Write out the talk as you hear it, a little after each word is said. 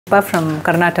Deepa from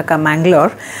Karnataka,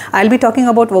 Manglore. I'll be talking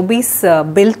about obese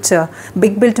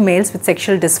big built males with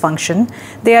sexual dysfunction.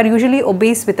 They are usually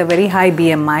obese with a very high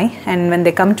BMI, and when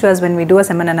they come to us, when we do a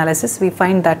semen analysis, we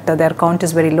find that their count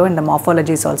is very low and the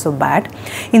morphology is also bad.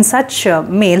 In such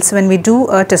males, when we do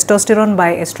a testosterone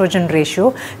by estrogen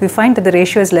ratio, we find that the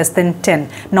ratio is less than 10.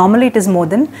 Normally it is more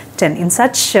than 10. In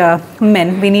such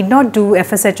men, we need not do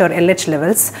FSH or LH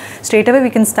levels. Straight away we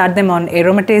can start them on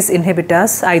aromatase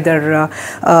inhibitors, either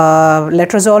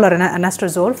letrozole or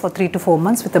anastrozole for 3 to 4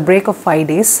 months with a break of 5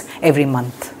 days every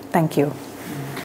month. Thank you.